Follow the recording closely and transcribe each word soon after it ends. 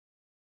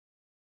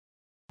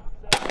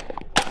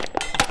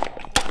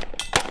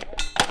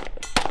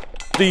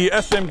The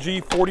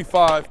SMG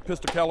 45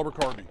 Pistol Caliber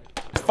Carbine.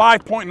 It's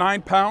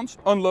 5.9 pounds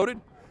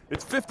unloaded.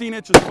 It's 15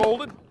 inches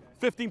folded,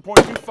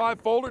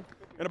 15.25 folded,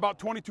 and about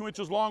 22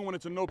 inches long when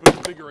it's in open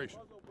configuration.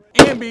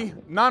 Ambi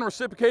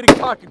non-reciprocating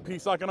cocking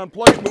piece. I can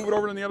unplug it, move it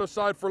over to the other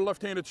side for a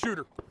left-handed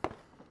shooter.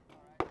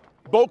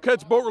 Bolt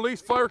catch, bolt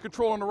release, fire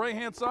control on the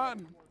right-hand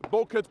side.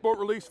 Bolt catch, bolt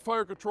release,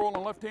 fire control on the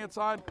left-hand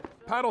side.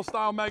 Paddle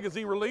style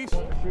magazine release.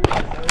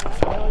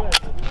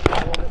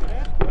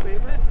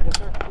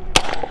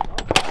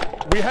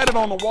 We had it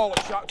on the wall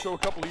at SHOT Show a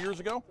couple of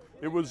years ago.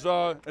 It was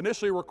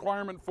initially a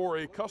requirement for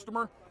a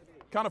customer.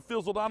 Kind of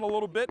fizzled out a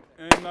little bit,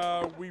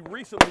 and we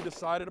recently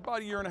decided about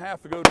a year and a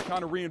half ago to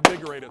kind of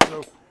reinvigorate it.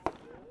 So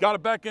got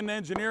it back into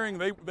engineering.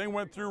 They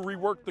went through,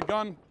 reworked the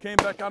gun, came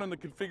back out in the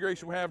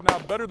configuration we have now,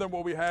 better than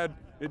what we had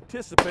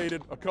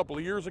anticipated a couple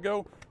of years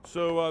ago.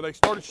 So they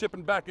started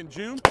shipping back in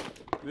June,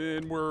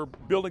 and we're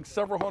building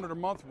several hundred a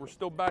month. We're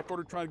still back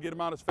ordered, trying to get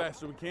them out as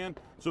fast as we can.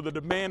 So the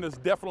demand is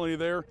definitely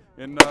there,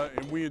 and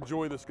we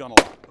enjoy this gun a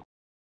lot.